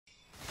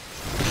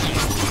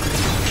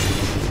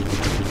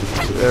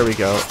There we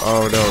go.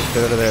 Oh no,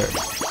 get out of there.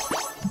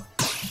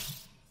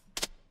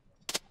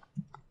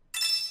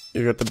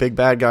 You got the big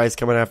bad guys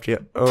coming after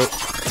you. Oh.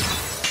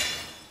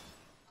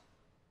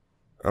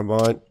 Come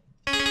on.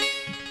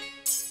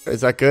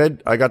 Is that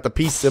good? I got the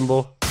peace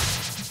symbol.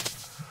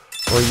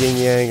 Or yin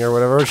yang or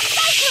whatever. Oh,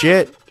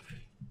 shit.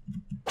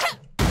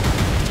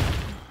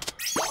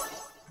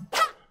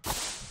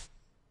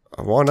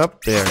 I want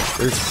up there.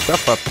 There's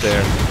stuff up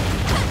there.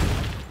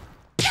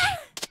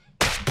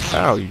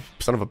 Ow, you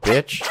son of a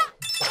bitch.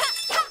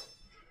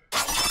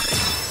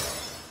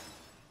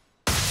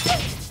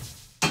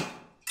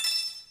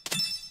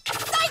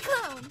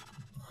 Cyclone.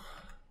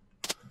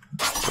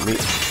 Let me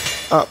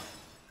up.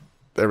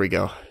 There we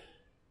go.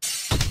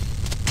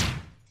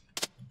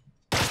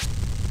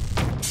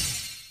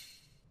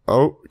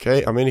 Oh,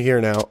 okay, I'm in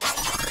here now.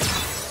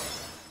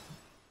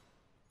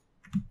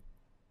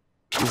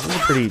 This is a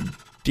pretty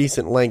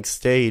decent length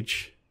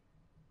stage.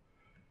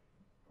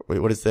 Wait,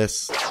 what is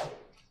this?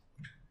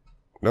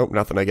 Nope,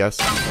 nothing, I guess.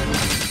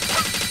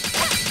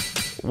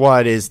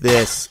 What is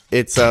this?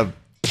 It's a...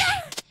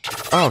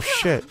 Oh,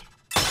 shit.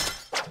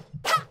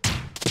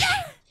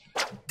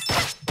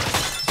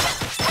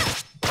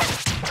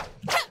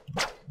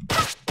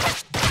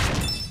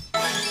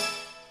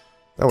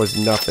 That was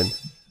nothing.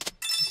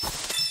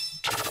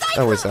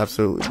 That was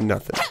absolutely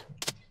nothing.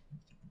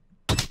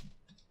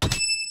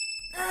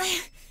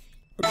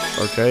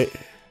 Okay.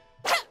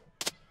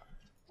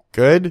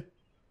 Good.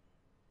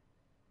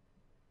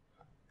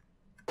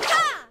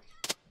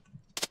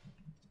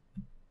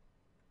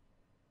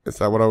 Is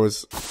that what I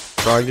was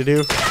trying to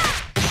do?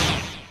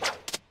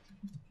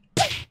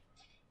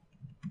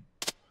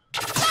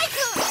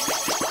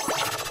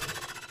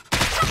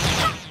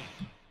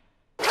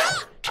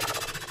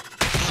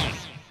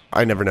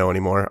 I never know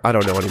anymore. I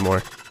don't know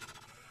anymore.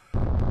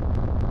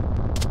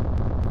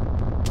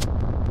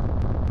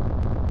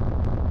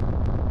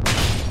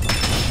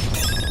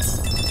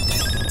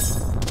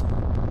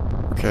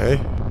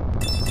 Okay.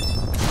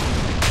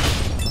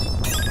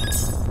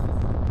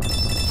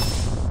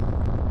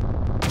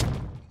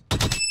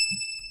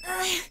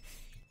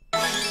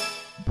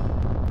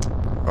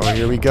 Oh,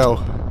 here we go.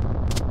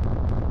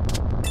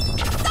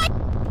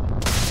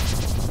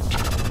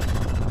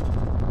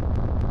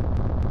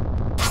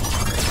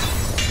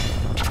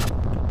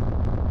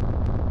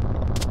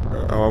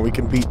 Oh, we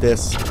can beat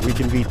this. We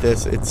can beat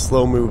this. It's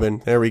slow moving.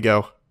 There we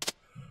go.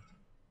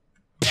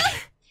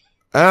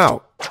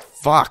 Ow.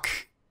 Fuck.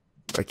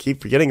 I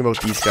keep forgetting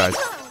about these guys.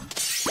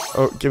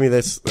 Oh, give me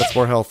this. That's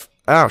more health.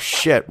 Ow,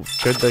 shit.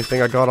 Good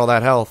thing I got all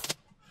that health.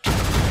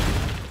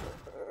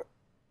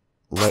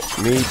 Let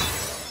me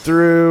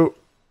through.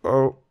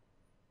 Oh.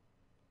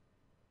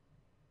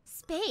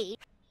 Spade?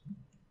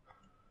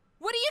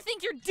 What do you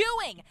think you're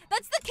doing?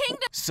 That's the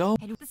kingdom. So,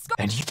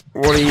 and you,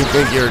 What do you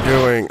think you're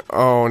doing?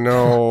 Oh,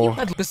 no.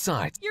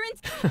 besides, You're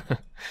in.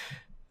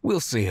 we'll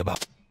see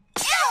about.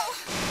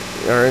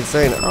 You're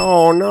insane.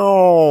 Oh,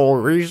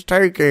 no. He's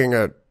taking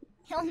it.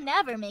 He'll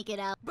never make it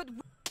out. But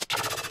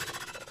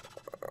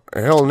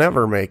He'll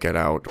never make it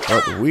out,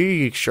 but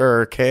we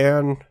sure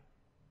can.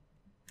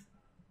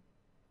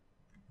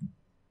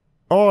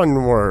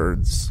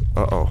 Onwards.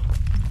 Uh-oh.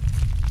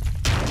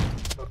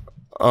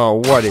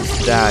 Oh, what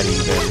is that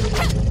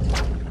even?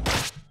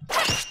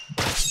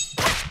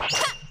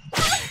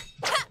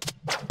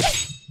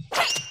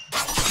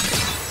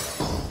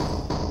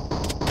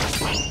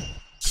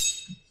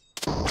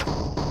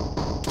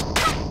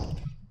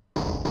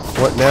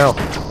 What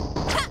now?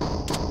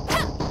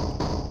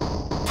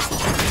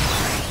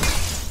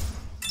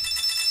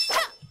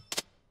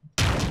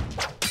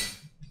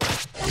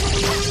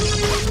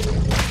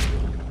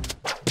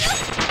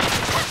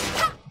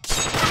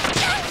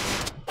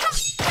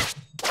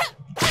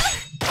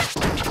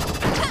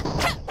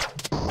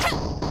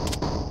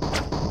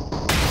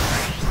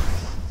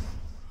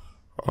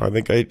 I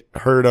think I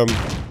heard him.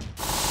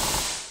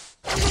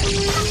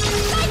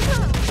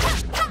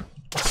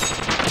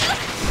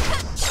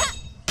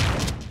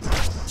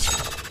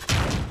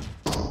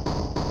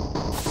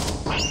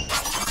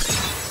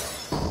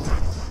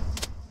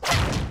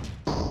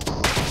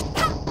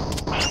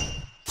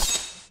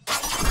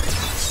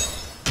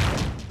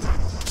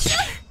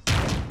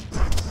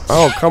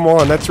 Oh, come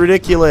on, that's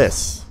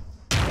ridiculous.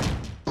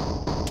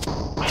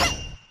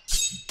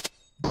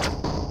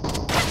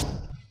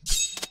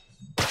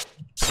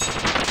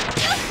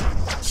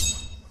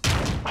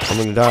 I'm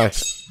gonna die.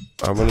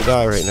 I'm gonna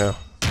die right now.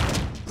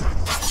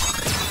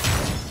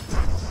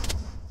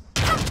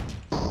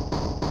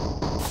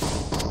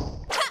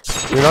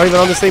 You're not even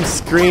on the same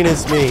screen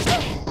as me.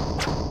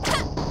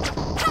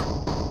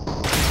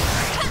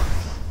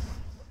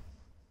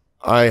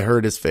 I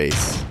heard his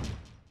face,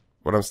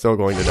 but I'm still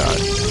going to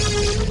die.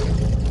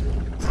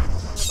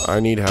 I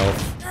need help.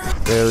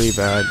 Very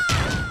bad.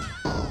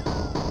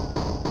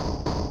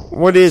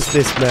 What is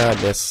this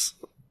madness?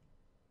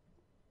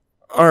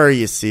 Are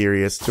you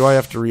serious? Do I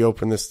have to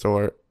reopen this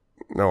door?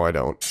 No, I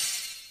don't.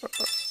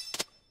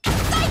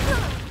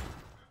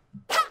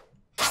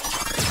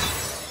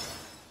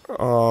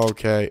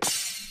 Okay.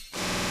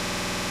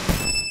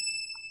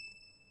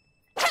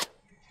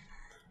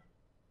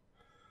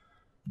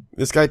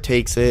 this guy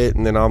takes it,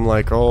 and then I'm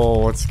like, oh,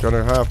 what's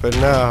gonna happen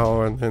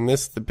now? And then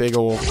the big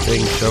old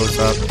thing shows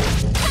up.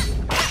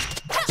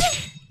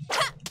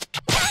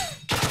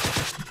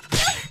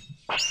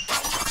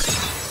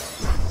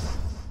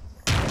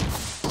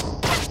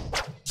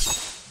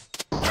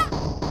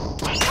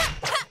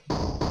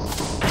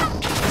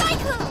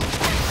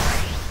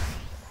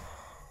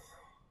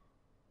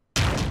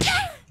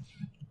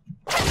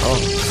 Oh,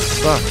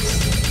 sucks.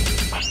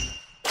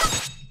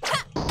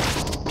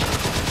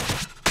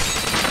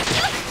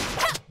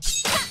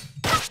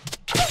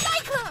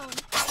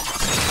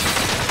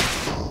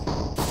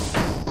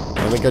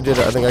 I think I did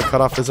it. I think I cut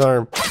off his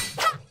arm.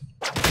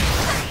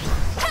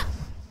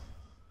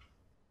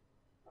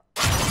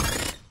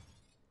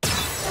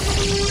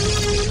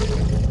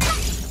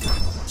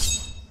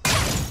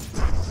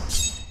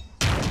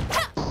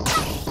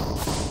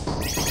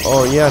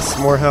 Oh yes,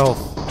 more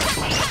health.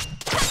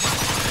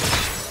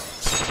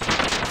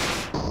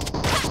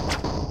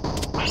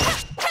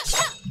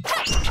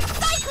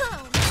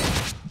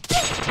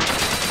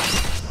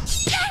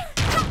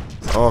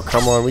 Oh,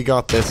 come on, we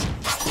got this.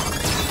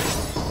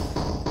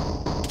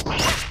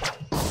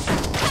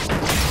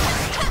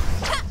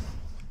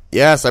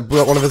 Yes, I blew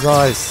out one of his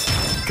eyes.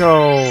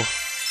 Go.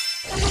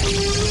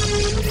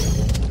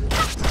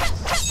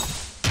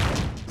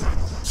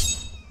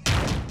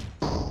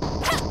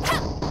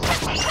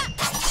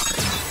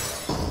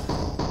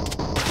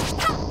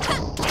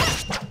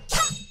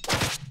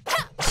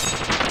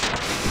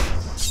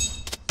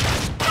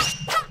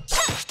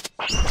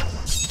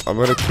 I'm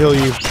gonna kill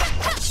you.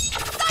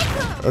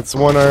 That's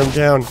one arm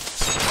down.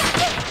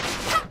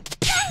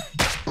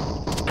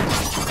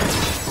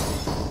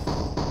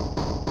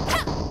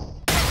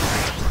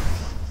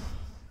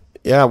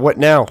 Yeah, what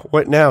now?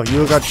 What now?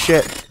 You got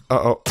shit.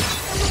 Uh-oh.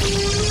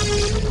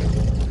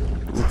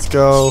 Let's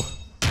go.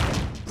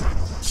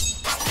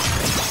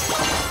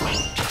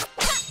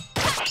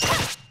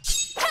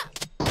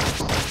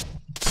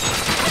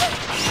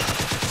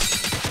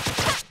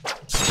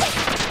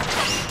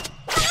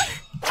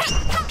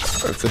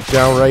 It's a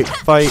downright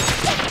fight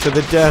to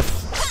the death.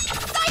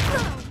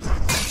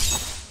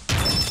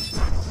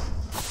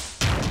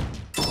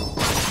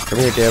 Come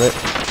here, damn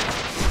it.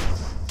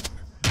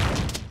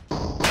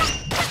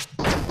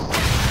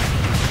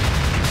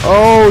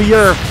 Oh,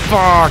 you're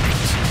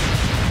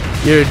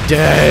fucked. You're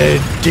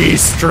dead.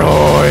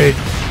 Destroyed.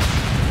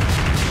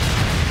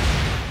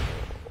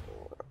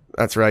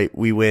 That's right.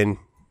 We win.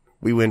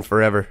 We win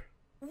forever.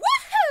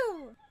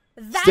 Woohoo!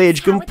 That's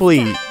Stage how it's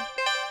complete. done.